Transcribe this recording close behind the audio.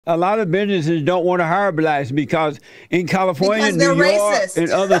A lot of businesses don't want to hire blacks because in California, Because they're New York, racist.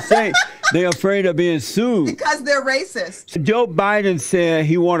 and other states, they're afraid of being sued. Because they're racist. Joe Biden said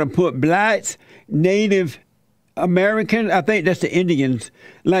he want to put blacks, Native Americans, I think that's the Indians,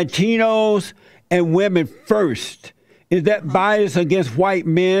 Latinos, and women first. Is that bias against white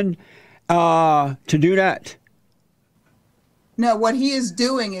men to do that? No, what he is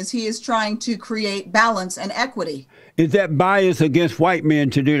doing is he is trying to create balance and equity. Is that bias against white men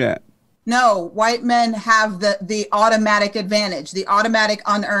to do that? No, white men have the automatic advantage, the automatic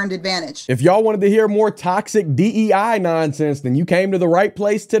unearned advantage. If y'all wanted to hear more toxic DEI nonsense, then you came to the right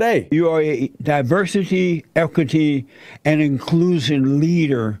place today. You are a diversity, equity, and inclusion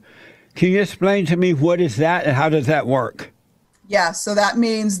leader. Can you explain to me what is that and how does that work? Yeah, so that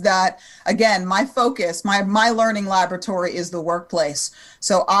means that, again, my focus, my learning laboratory is the workplace.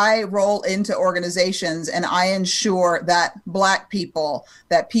 So I roll into organizations and I ensure that Black people,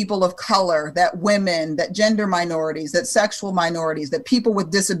 that people of color, that women, that gender minorities, that sexual minorities, that people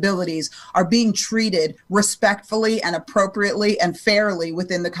with disabilities are being treated respectfully and appropriately and fairly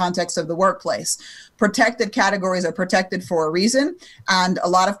within the context of the workplace. Protected categories are protected for a reason. And a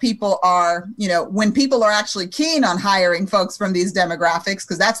lot of people are, when people are actually keen on hiring folks from these demographics,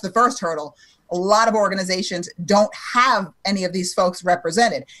 because that's the first hurdle, a lot of organizations don't have any of these folks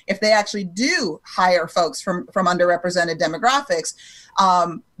represented. If they actually do hire folks from underrepresented demographics,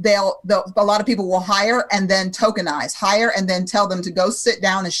 a lot of people will hire and then tokenize, hire and then tell them to go sit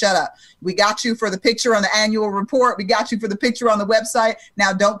down and shut up. We got you for the picture on the annual report. We got you for the picture on the website.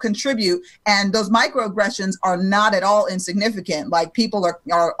 Now don't contribute. And those microaggressions are not at all insignificant. Like people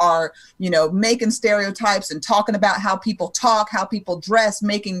are making stereotypes and talking about how people talk, how people dress,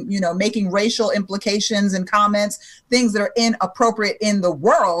 making racial implications and comments, things that are inappropriate in the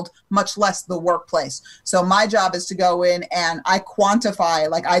world, much less the workplace. So my job is to go in and I quantify,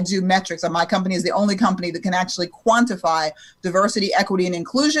 like I do metrics. My company is the only company that can actually quantify diversity, equity, and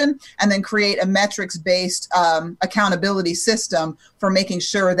inclusion, and then create a metrics-based accountability system for making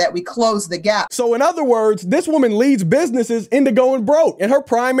sure that we close the gap. So in other words, this woman leads businesses into going broke, and her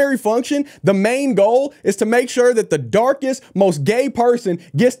primary function, the main goal, is to make sure that the darkest, most gay person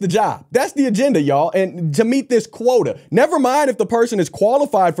gets the job. That's the agenda, y'all, and to meet this quota. Never mind if the person is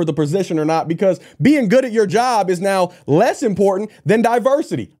qualified for the position or not, because being good at your job is now less important than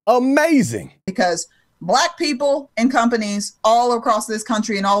diversity. Amazing. Because Black people in companies all across this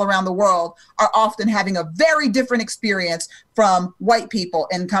country and all around the world are often having a very different experience from white people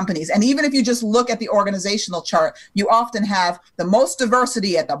in companies. And even if you just look at the organizational chart, you often have the most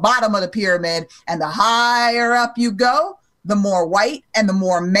diversity at the bottom of the pyramid, and the higher up you go, the more white and the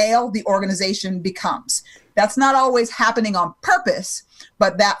more male the organization becomes. That's not always happening on purpose,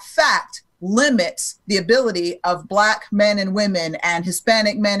 but that fact limits the ability of Black men and women and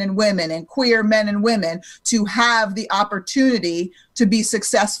Hispanic men and women and queer men and women to have the opportunity to be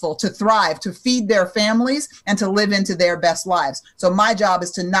successful, to thrive, to feed their families, and to live into their best lives. So my job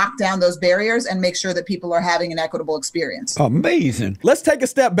is to knock down those barriers and make sure that people are having an equitable experience. Amazing. Let's take a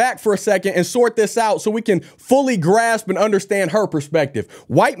step back for a second and sort this out so we can fully grasp and understand her perspective.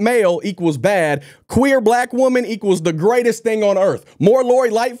 White male equals bad. Queer Black woman equals the greatest thing on earth. More Lori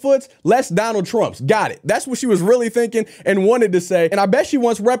Lightfoots, less Donald Trumps. Got it. That's what she was really thinking and wanted to say. And I bet she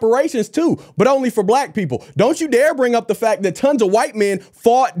wants reparations too, but only for Black people. Don't you dare bring up the fact that tons of white men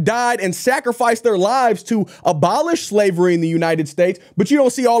fought, died, and sacrificed their lives to abolish slavery in the United States, but you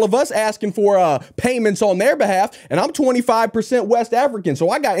don't see all of us asking for payments on their behalf. And I'm 25% West African, so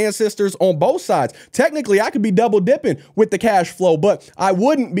I got ancestors on both sides. Technically, I could be double dipping with the cash flow, but I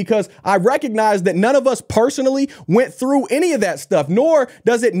wouldn't, because I recognize that none of us personally went through any of that stuff, nor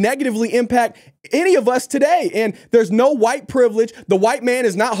does it negatively impact any of us today. And there's no white privilege. The white man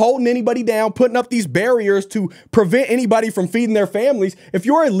is not holding anybody down, putting up these barriers to prevent anybody from feeding their families. If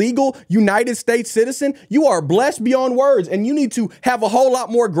you're a legal United States citizen, you are blessed beyond words, and you need to have a whole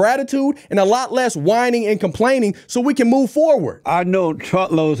lot more gratitude and a lot less whining and complaining so we can move forward. I know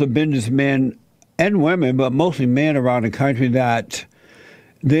truckloads of businessmen and women, but mostly men around the country, that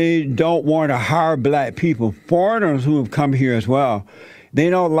they don't want to hire Black people, foreigners who have come here as well. They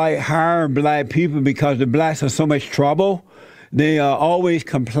don't like hiring Black people because the Blacks are so much trouble. They are always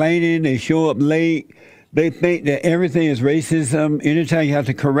complaining. They show up late. They think that everything is racism. Anytime you have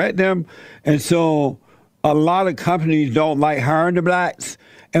to correct them. And so a lot of companies don't like hiring the Blacks.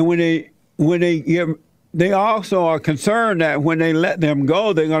 And they also are concerned that when they let them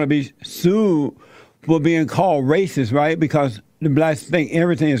go, they're going to be sued for being called racist, right? Because the Blacks think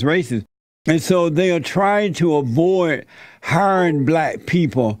everything is racist. And so they are trying to avoid hiring Black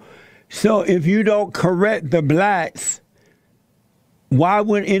people. So if you don't correct the Blacks, Why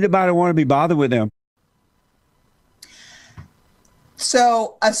would anybody want to be bothered with them?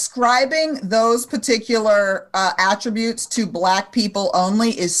 So ascribing those particular attributes to Black people only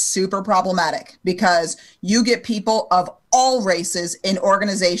is super problematic, because you get people of all races in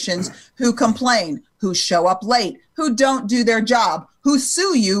organizations who complain, who show up late, who don't do their job, who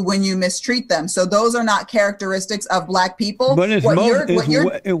sue you when you mistreat them. So those are not characteristics of Black people. But it's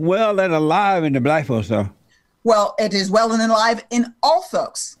well and alive in the Black folks, though. Well, it is well and alive in all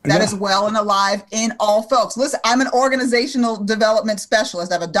folks. That is well and alive in all folks. Listen, I'm an organizational development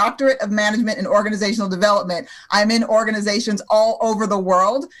specialist. I have a doctorate of management in organizational development. I'm in organizations all over the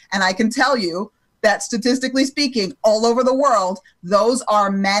world. And I can tell you that statistically speaking, all over the world, those are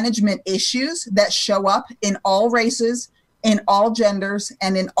management issues that show up in all races, in all genders,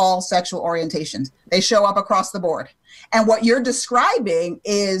 and in all sexual orientations. They show up across the board. And what you're describing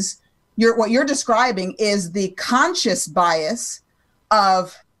is the conscious bias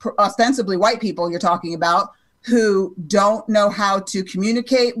of ostensibly white people you're talking about, who don't know how to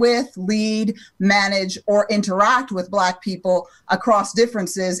communicate with, lead, manage, or interact with Black people across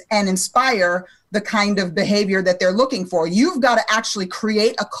differences and inspire the kind of behavior that they're looking for. You've got to actually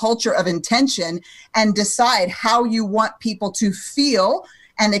create a culture of intention and decide how you want people to feel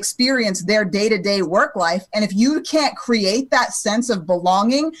and experience their day-to-day work life. And if you can't create that sense of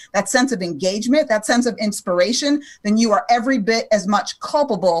belonging, that sense of engagement, that sense of inspiration, then you are every bit as much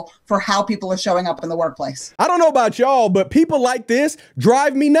culpable for how people are showing up in the workplace. I don't know about y'all, but people like this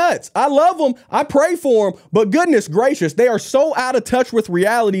drive me nuts. I love them. I pray for them. But goodness gracious, they are so out of touch with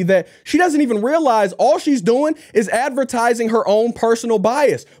reality that she doesn't even realize all she's doing is advertising her own personal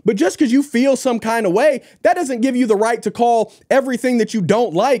bias. But just because you feel some kind of way, that doesn't give you the right to call everything that you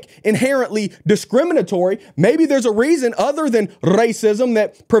don't like inherently discriminatory. Maybe there's a reason other than racism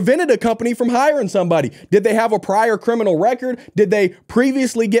that prevented a company from hiring somebody. Did they have a prior criminal record? Did they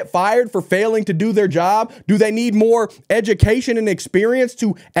previously get fired for failing to do their job? Do they need more education and experience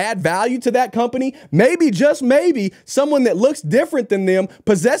to add value to that company? Maybe, just maybe, someone that looks different than them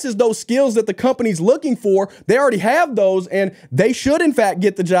possesses those skills that the company's looking for. They already have those, and they should in fact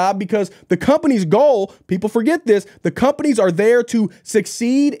get the job, because the company's goal, people forget this, the companies are there to succeed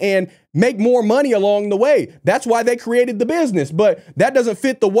and make more money along the way. That's why they created the business. But that doesn't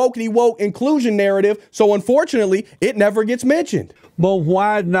fit the wokey woke inclusion narrative. So unfortunately, it never gets mentioned. But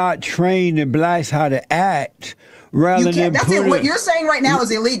why not train the Blacks how to act rather than what you're saying right now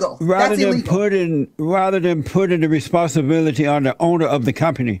is illegal. Rather than putting the responsibility on the owner of the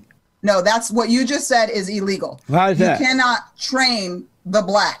company. No, that's what you just said is illegal. Why is that? You cannot train the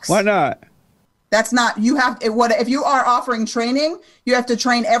Blacks. Why not? That's not, you have, if you are offering training, you have to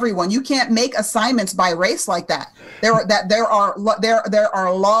train everyone. You can't make assignments by race like that. There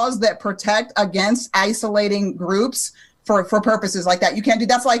are laws that protect against isolating groups for purposes like that. You can't do,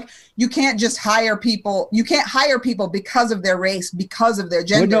 that's like, you can't just hire people. You can't hire people because of their race, because of their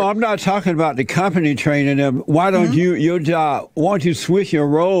gender. Well, no, I'm not talking about the company training them. Why don't your job, why don't you switch your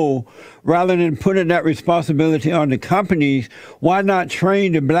role rather than putting that responsibility on the companies? Why not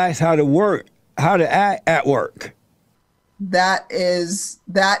train the Blacks how to work? How to act at work? That is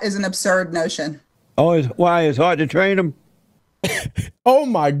an absurd notion. Oh, why it's hard to train them? Oh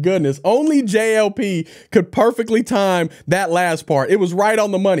my goodness. Only JLP could perfectly time that last part. It was right on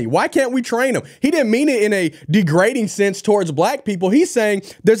the money. Why can't we train them? He didn't mean it in a degrading sense towards Black people. He's saying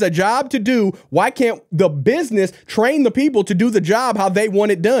there's a job to do. Why can't the business train the people to do the job how they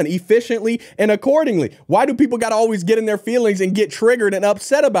want it done, efficiently and accordingly? Why do people got to always get in their feelings and get triggered and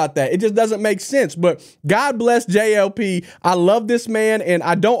upset about that? It just doesn't make sense. But God bless JLP. I love this man, and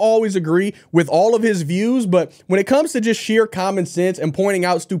I don't always agree with all of his views, but when it comes to just sheer common sense and pointing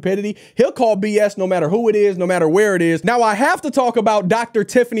out stupidity, he'll call BS no matter who it is, no matter where it is. Now, I have to talk about Dr.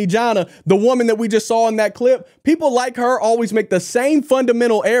 Tiffany Jana, the woman that we just saw in that clip. People like her always make the same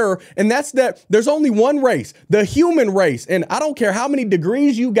fundamental error, and that's that there's only one race, the human race. And I don't care how many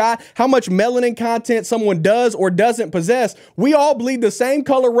degrees you got, how much melanin content someone does or doesn't possess, we all bleed the same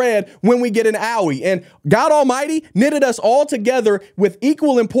color red when we get an owie. And God Almighty knitted us all together with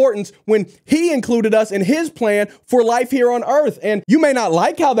equal importance when he included us in his plan for life here on earth. And you may not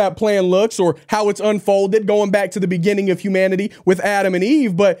like how that plan looks or how it's unfolded going back to the beginning of humanity with Adam and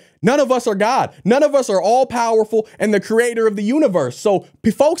Eve, but none of us are God. None of us are all powerful and the creator of the universe. So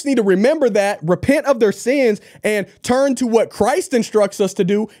folks need to remember that, repent of their sins, and turn to what Christ instructs us to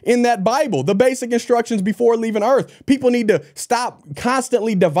do in that Bible, the basic instructions before leaving earth. People need to stop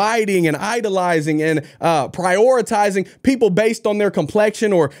constantly dividing and idolizing and prioritizing people based on their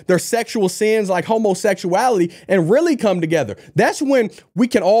complexion or their sexual sins like homosexuality, and really come together. together. That's when we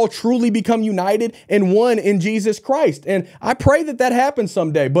can all truly become united and one in Jesus Christ. And I pray that that happens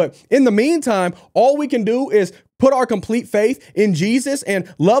someday. But in the meantime, all we can do is put our complete faith in Jesus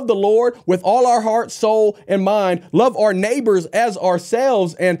and love the Lord with all our heart, soul, and mind. Love our neighbors as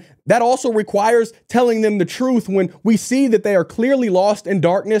ourselves. And that also requires telling them the truth when we see that they are clearly lost in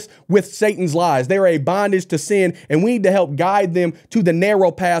darkness with Satan's lies. They are a bondage to sin, and we need to help guide them to the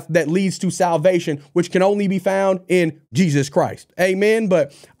narrow path that leads to salvation, which can only be found in Jesus Christ. Amen.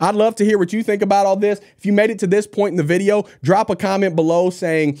 But I'd love to hear what you think about all this. If you made it to this point in the video, drop a comment below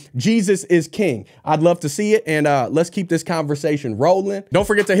saying Jesus is King. I'd love to see it. And let's keep this conversation rolling. Don't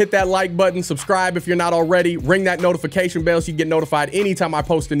forget to hit that like button, subscribe if you're not already, ring that notification bell so you get notified anytime I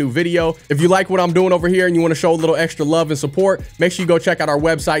post a new video. If you like what I'm doing over here and you want to show a little extra love and support, make sure you go check out our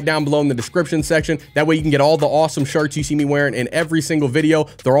website down below in the description section. That way you can get all the awesome shirts you see me wearing in every single video.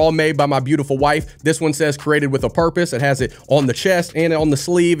 They're all made by my beautiful wife. This one says created with a purpose. It has it on the chest and on the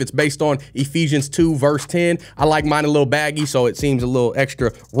sleeve. It's based on Ephesians 2 verse 10. I like mine a little baggy, so it seems a little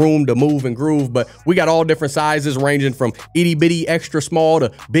extra room to move and groove, but we got all different sizes ranging from itty bitty extra small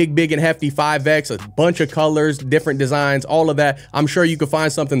to big and hefty 5X, a bunch of colors, different designs, all of that. I'm sure you can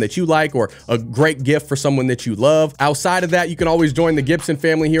find something that you like or a great gift for someone that you love. Outside of that, you can always join the Gibson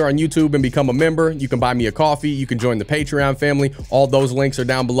family here on YouTube and become a member. You can buy me a coffee. You can join the Patreon family. All those links are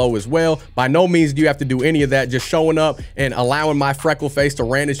down below as well. By no means do you have to do any of that. Just showing up and allowing my freckle face to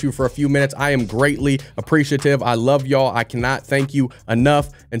rant at you for a few minutes. I am greatly appreciative. I love y'all. I cannot thank you enough.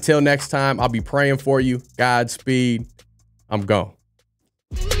 Until next time, I'll be praying for you. Godspeed. I'm gone.